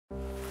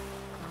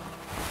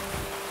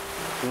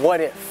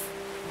What if?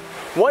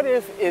 What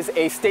if is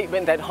a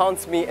statement that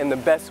haunts me in the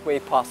best way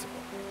possible.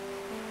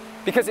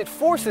 Because it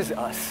forces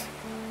us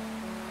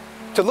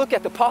to look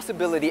at the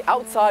possibility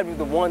outside of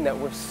the one that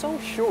we're so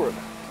sure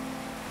about.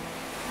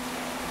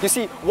 You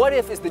see, what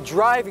if is the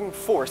driving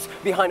force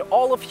behind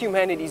all of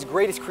humanity's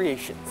greatest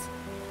creations.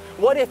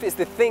 What if is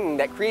the thing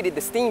that created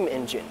the steam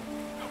engine.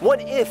 What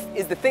if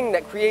is the thing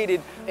that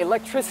created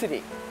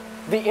electricity,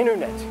 the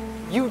internet,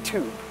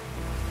 YouTube.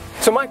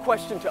 So my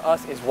question to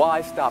us is,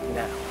 why stop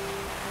now?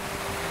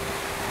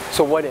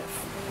 So what if?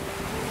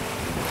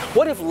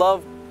 What if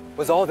love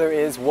was all there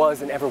is,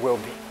 was, and ever will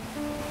be?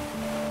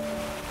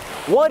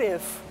 What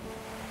if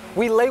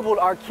we labeled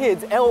our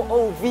kids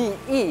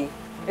L-O-V-E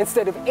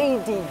instead of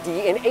ADD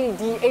and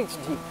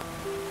ADHD?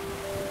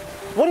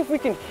 What if we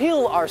can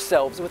heal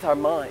ourselves with our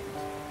mind?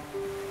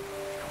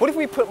 What if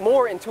we put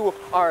more into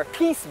our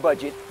peace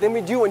budget than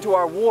we do into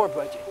our war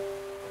budget?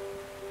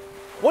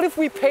 What if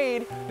we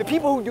paid the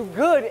people who do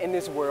good in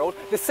this world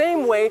the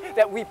same way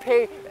that we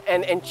pay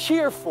and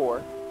cheer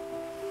for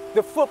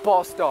the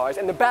football stars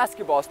and the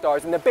basketball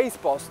stars and the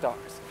baseball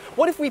stars?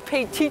 What if we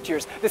paid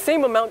teachers the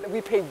same amount that we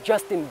paid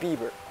Justin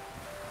Bieber?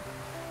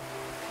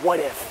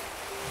 What if?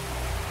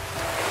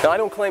 Now, I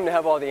don't claim to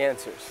have all the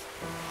answers,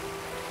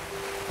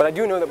 but I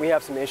do know that we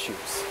have some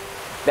issues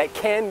that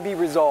can be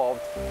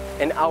resolved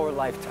in our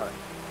lifetime.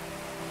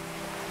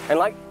 And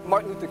like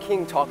Martin Luther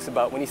King talks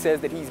about when he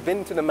says that he's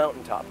been to the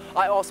mountaintop,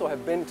 I also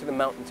have been to the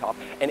mountaintop,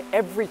 and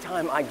every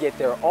time I get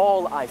there,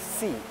 all I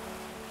see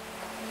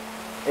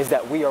is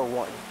that we are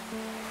one.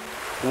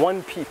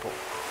 One people,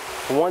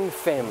 one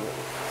family,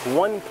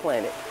 one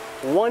planet,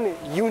 one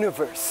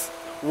universe,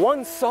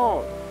 one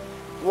song,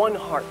 one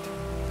heart.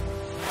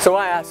 So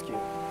I ask you,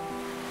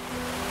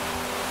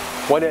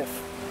 what if?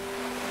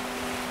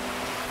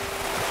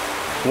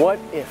 What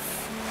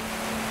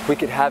if we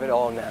could have it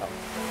all now?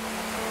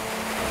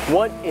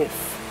 What if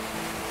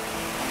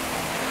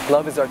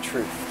love is our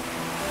truth?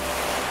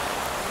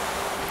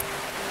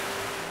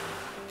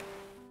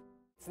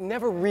 It's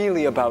never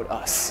really about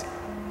us.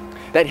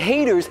 That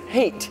haters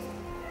hate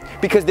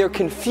because they're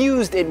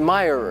confused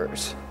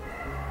admirers.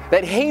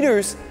 That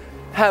haters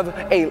have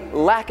a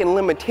lack and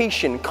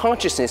limitation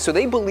consciousness, so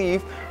they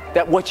believe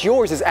that what's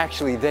yours is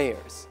actually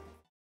theirs.